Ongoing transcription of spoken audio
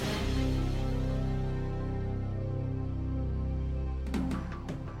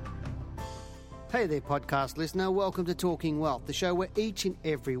Hey there, podcast listener. Welcome to Talking Wealth, the show where each and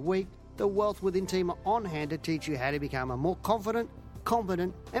every week the Wealth Within team are on hand to teach you how to become a more confident,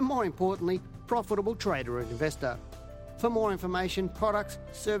 competent, and more importantly, profitable trader and investor. For more information, products,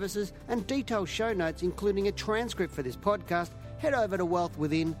 services, and detailed show notes, including a transcript for this podcast, head over to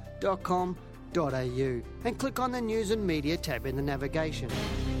wealthwithin.com.au and click on the News and Media tab in the navigation.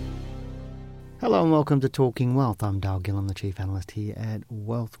 Hello and welcome to Talking Wealth. I'm Gillham, the Chief Analyst here at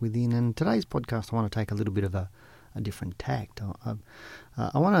Wealth Within, and today's podcast I want to take a little bit of a different tact. I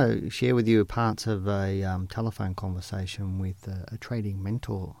want to share with you parts of a telephone conversation with a trading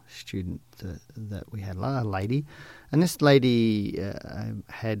mentor student that we had, a lady, and this lady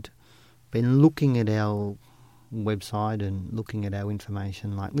had been looking at our website and looking at our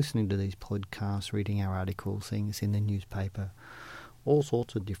information, like listening to these podcasts, reading our articles, seeing us in the newspaper, all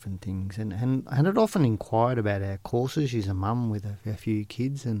sorts of different things, and had often inquired about our courses. She's a mum with a few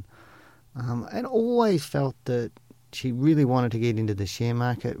kids, and always felt that she really wanted to get into the share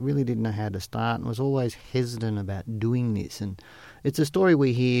market, really didn't know how to start, and was always hesitant about doing this. And it's a story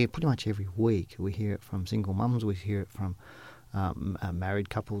we hear pretty much every week. We hear it from single mums, we hear it from married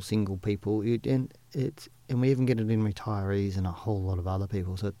couples, single people, and we even get it in retirees and a whole lot of other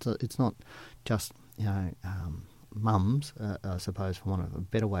people. So it's not just mums, I suppose, for want of a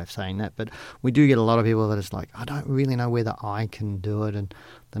better way of saying that, but we do get a lot of people that it's like, I don't really know whether I can do it, and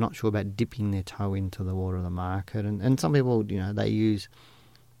they're not sure about dipping their toe into the water of the market, and some people, they use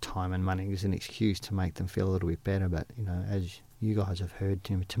time and money as an excuse to make them feel a little bit better, but, as you guys have heard,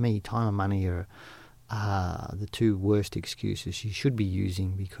 to me, time and money are the two worst excuses you should be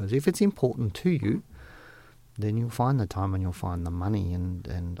using, because if it's important to you, then you'll find the time and you'll find the money.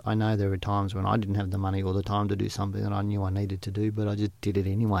 And I know there were times when I didn't have the money or the time to do something that I knew I needed to do, but I just did it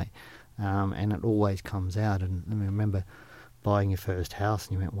anyway. And it always comes out. And I remember buying your first house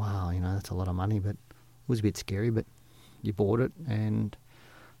and you went, wow, that's a lot of money, but it was a bit scary, but you bought it and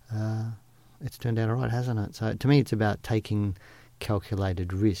it's turned out all right, hasn't it? So to me, it's about taking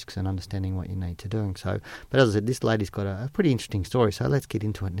calculated risks and understanding what you need to do. But as I said, this lady's got a pretty interesting story, so let's get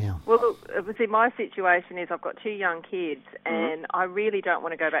into it now. Well, look, see, my situation is I've got two young kids, and I really don't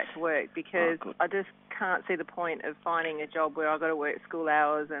want to go back to work because I just can't see the point of finding a job where I've got to work school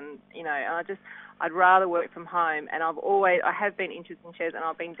hours, and I'd rather work from home. And I have been interested in shares, and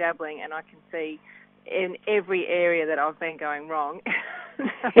I've been dabbling, and I can see in every area that I've been going wrong.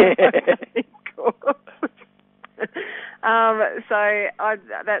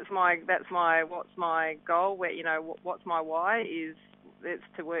 That's my what's my goal? What's my why? It's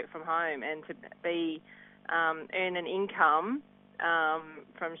to work from home and to be earn an income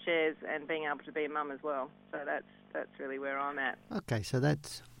from shares and being able to be a mum as well. So that's really where I'm at. Okay, so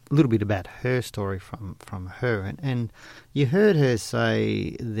that's a little bit about her story from her, and you heard her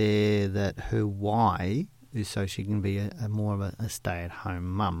say there that her why is so she can be a more of a stay-at-home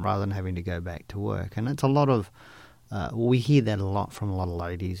mum rather than having to go back to work. And it's a lot of we hear that a lot from a lot of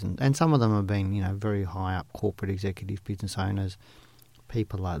ladies, and some of them have been very high up corporate executive business owners,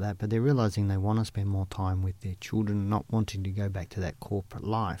 people like that, but they're realising they want to spend more time with their children, not wanting to go back to that corporate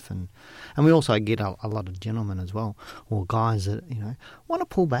life. And we also get a lot of gentlemen as well, or guys that want to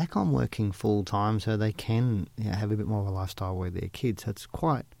pull back on working full time so they can have a bit more of a lifestyle with their kids. So it's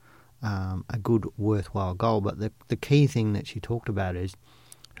quite a good, worthwhile goal. But the key thing that she talked about is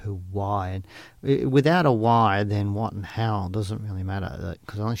her why. And without a why, then what and how doesn't really matter,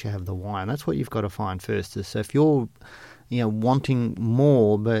 because unless you have the why, and that's what you've got to find first. So if you're wanting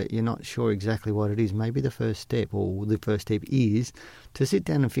more, but you're not sure exactly what it is, maybe the first step is to sit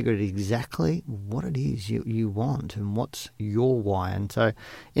down and figure out exactly what it is you want and what's your why. And so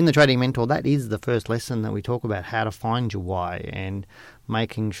in the Trading Mentor, that is the first lesson that we talk about, how to find your why and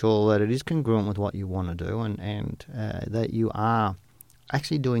making sure that it is congruent with what you want to do and that you are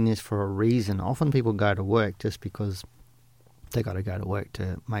actually doing this for a reason. Often people go to work just because they got to go to work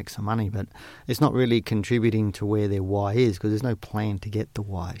to make some money, but it's not really contributing to where their why is because there's no plan to get the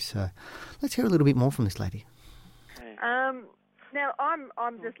why. So let's hear a little bit more from this lady. Now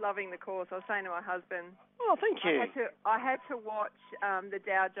I'm just loving the course. I was saying to my husband, oh, thank you. I had to watch the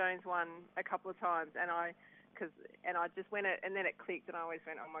Dow Jones one a couple of times, and I just went and then it clicked, and I always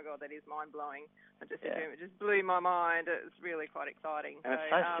went, oh my God, that is mind blowing. It just blew my mind. It's really quite exciting. And it's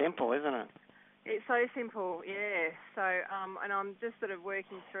so simple, isn't it? It's so simple, yeah. So, and I'm just sort of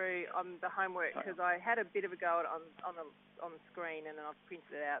working through the homework because I had a bit of a go on the screen, and then I've printed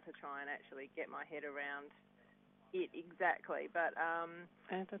it out to try and actually get my head around it exactly. But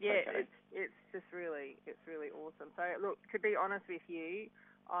okay. it's just really awesome. So, look, to be honest with you,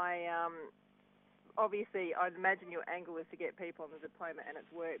 obviously, I'd imagine your angle is to get people on the diploma, and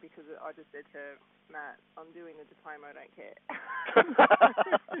it's worked because I just said to Matt, I'm doing the diploma, I don't care.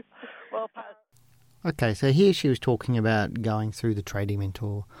 Well, Okay, so here she was talking about going through the Trading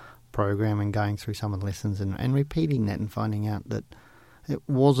Mentor program and going through some of the lessons and repeating that and finding out that it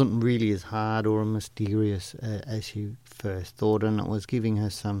wasn't really as hard or mysterious as she first thought, and it was giving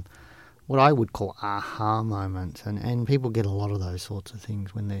her some, what I would call aha moments. And people get a lot of those sorts of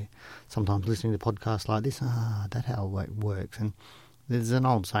things when they're sometimes listening to podcasts like this. That's how it works. And there's an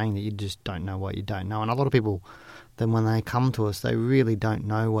old saying that you just don't know what you don't know. And a lot of people, then when they come to us, they really don't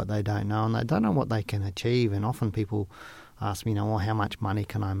know what they don't know, and they don't know what they can achieve. And often people ask me, well, how much money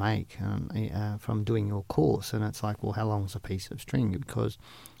can I make from doing your course? And it's like, well, how long's a piece of string? Because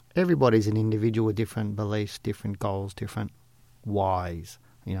everybody's an individual with different beliefs, different goals, different whys.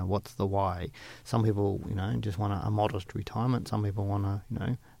 What's the why? Some people, just want a modest retirement. Some people want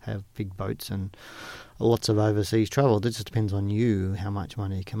to, have big boats and lots of overseas travel. It just depends on you how much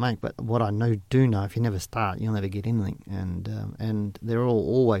money you can make. But what I do know, if you never start, you'll never get anything. And there are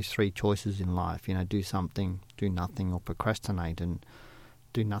always three choices in life. Do something, do nothing, or procrastinate. And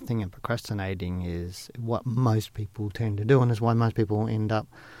do nothing and procrastinating is what most people tend to do, and is why most people end up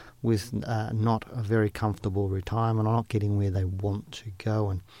with not a very comfortable retirement or not getting where they want to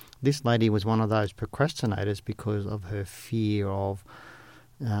go. And this lady was one of those procrastinators because of her fear of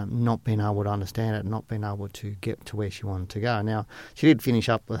not being able to understand it, not being able to get to where she wanted to go. Now, she did finish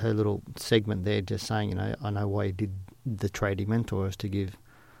up with her little segment there just saying, I know why you did the Trading Mentor is to give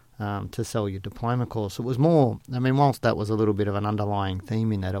to sell your diploma course. It was more, whilst that was a little bit of an underlying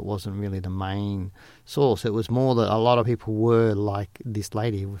theme in that, it wasn't really the main source. It was more that a lot of people were like this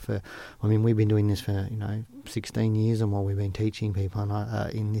lady. We've been doing this for 16 years, and while we've been teaching people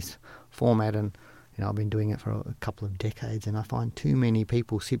in this format, and I've been doing it for a couple of decades, and I find too many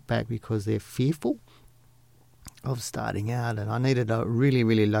people sit back because they're fearful of starting out, and I needed a really,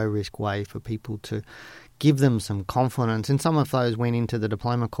 really low-risk way for people to give them some confidence. And some of those went into the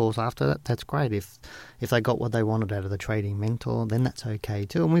diploma course after that. That's great. If they got what they wanted out of the Trading Mentor, then that's okay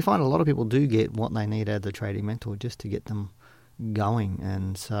too. And we find a lot of people do get what they need out of the Trading Mentor just to get them going.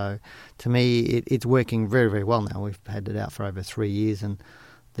 And so to me, it's working very, very well now. We've had it out for over 3 years, and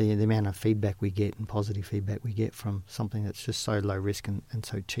the amount of feedback we get and positive feedback we get from something that's just so low risk and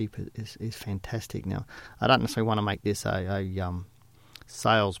so cheap is fantastic. Now, I don't necessarily want to make this a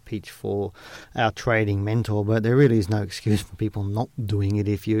sales pitch for our Trading Mentor, but there really is no excuse for people not doing it.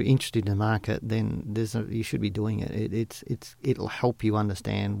 If you're interested in the market, then you should be doing it. It'll help you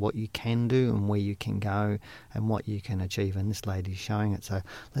understand what you can do and where you can go and what you can achieve, and this lady's showing it. So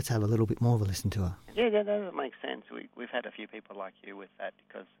let's have a little bit more of a listen to her. Yeah, that makes sense. We've had a few people like you with that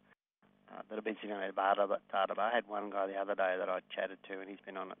because that have been sitting on a data bar. I had one guy the other day that I chatted to, and he's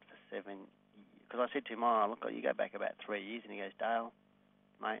been on it for 7 years. Because I said to him, look, you go back about 3 years, and he goes, Dale,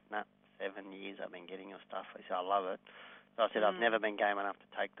 mate, 7 years I've been getting your stuff. He said, I love it. So I said, I've never been game enough to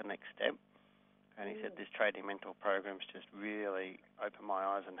take the next step. And he said, this Trading Mentor program's just really opened my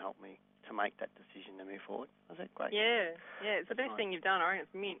eyes and helped me to make that decision to move forward. I said, great. Yeah, it's the best thing you've done. I reckon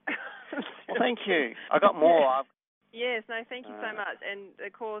it's mint. Well, thank you. I got more. Yes, no, thank you so much. And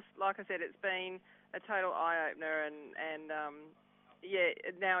of course, like I said, it's been a total eye-opener, and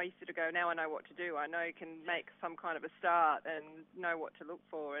now I used to go, now I know what to do. I know can make some kind of a start and know what to look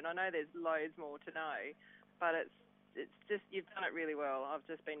for. And I know there's loads more to know, but it's just, you've done it really well. I've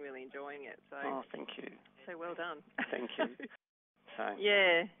just been really enjoying it. So thank you. So well done. Thank you. So.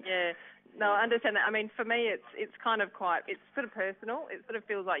 Yeah. No, I understand that. For me, it's kind of it's sort of personal. It sort of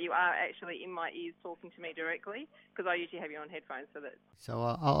feels like you are actually in my ears talking to me directly, because I usually have you on headphones. So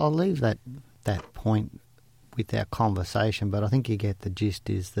I'll leave that point with our conversation, but I think you get the gist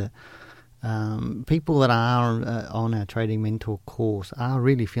is that people that are on our Trading Mentor course are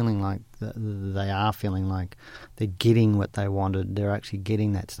really feeling like they're getting what they wanted. They're actually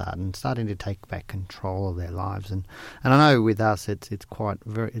getting that start and starting to take back control of their lives. And I know with us, it's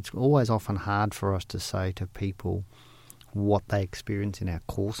always often hard for us to say to people what they experience in our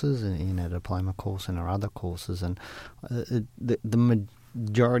courses, in our diploma course and our other courses. And the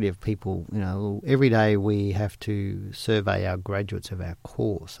majority of people, every day we have to survey our graduates of our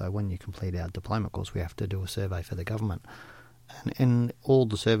course. So when you complete our diploma course, we have to do a survey for the government. And all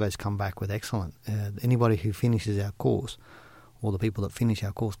the surveys come back with excellent. Anybody who finishes our course, all the people that finish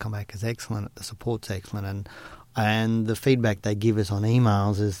our course come back as excellent. The support's excellent. And the feedback they give us on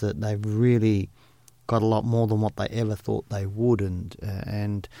emails is that they've really got a lot more than what they ever thought they would.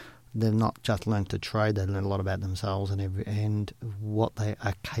 And they've not just learned to trade, they've learned a lot about themselves and what they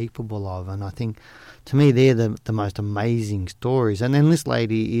are capable of. And I think, to me, they're the most amazing stories. And then this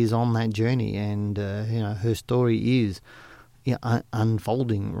lady is on that journey, and her story is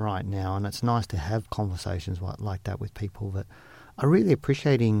unfolding right now. And it's nice to have conversations like that with people that are really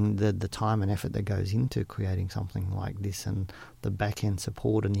appreciating the time and effort that goes into creating something like this, and the back-end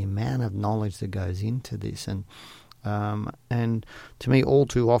support and the amount of knowledge that goes into this. And to me, all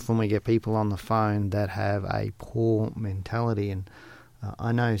too often we get people on the phone that have a poor mentality. And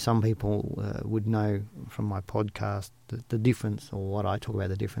I know some people would know from my podcast the difference, or what I talk about,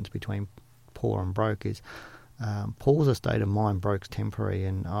 the difference between poor and broke is poor's a state of mind, broke's temporary.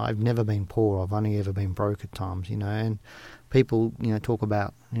 And I've never been poor, I've only ever been broke at times, and people, talk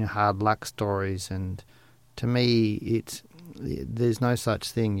about hard luck stories, and to me, there's no such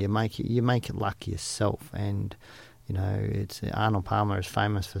thing. You make it luck yourself, and it's Arnold Palmer is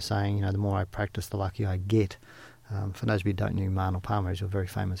famous for saying, the more I practice, the luckier I get. For those of you who don't know, Arnold Palmer is a very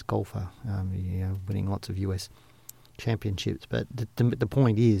famous golfer, winning lots of US championships. But the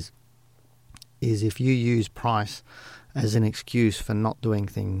point is if you use price as an excuse for not doing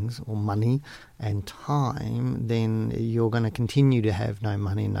things, or money and time, then you're going to continue to have no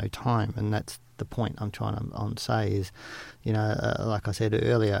money and no time. And that's the point I'm trying to say is, like I said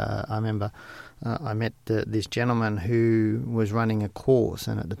earlier, I remember I met this gentleman who was running a course,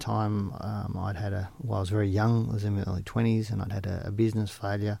 and at the time I was very young, I was in my early 20s, and I'd had a business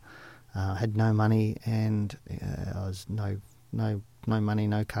failure, had no money, and I was no money,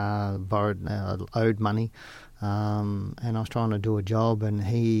 no car, owed money. And I was trying to do a job, and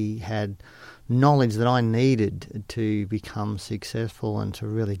he had knowledge that I needed to become successful and to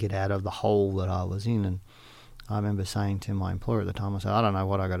really get out of the hole that I was in. And I remember saying to my employer at the time, I said, I don't know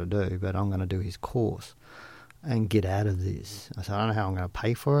what I got to do, but I'm going to do his course and get out of this. I said, I don't know how I'm going to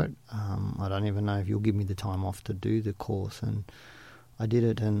pay for it. I don't even know if you'll give me the time off to do the course. And I did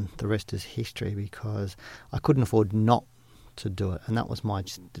it, and the rest is history, because I couldn't afford not to do it, and that was my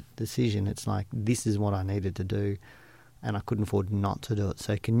decision. It's like, this is what I needed to do, and I couldn't afford not to do it.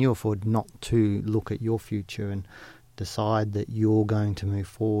 So can you afford not to look at your future and decide that you're going to move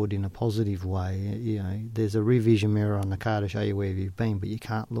forward in a positive way? There's a rear vision mirror on the car to show you where you've been, but you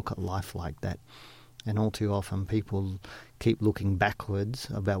can't look at life like that. And all too often people keep looking backwards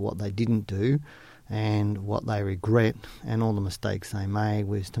about what they didn't do and what they regret and all the mistakes they made.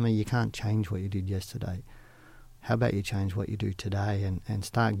 Whereas to me, you can't change what you did yesterday. How about you change what you do today and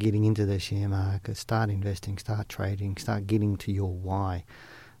start getting into the share market, start investing, start trading, start getting to your why.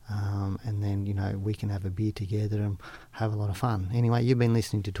 And then, we can have a beer together and have a lot of fun. Anyway, you've been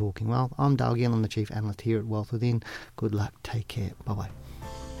listening to Talking Wealth. I'm Dale Gillham, the Chief Analyst here at Wealth Within. Good luck. Take care. Bye-bye.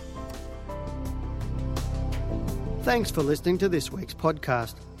 Thanks for listening to this week's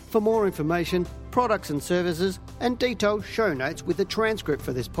podcast. For more information, products and services, and detailed show notes with a transcript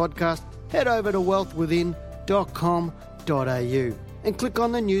for this podcast, head over to wealthwithin.com.au and click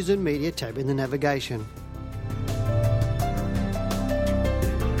on the News and Media tab in the navigation.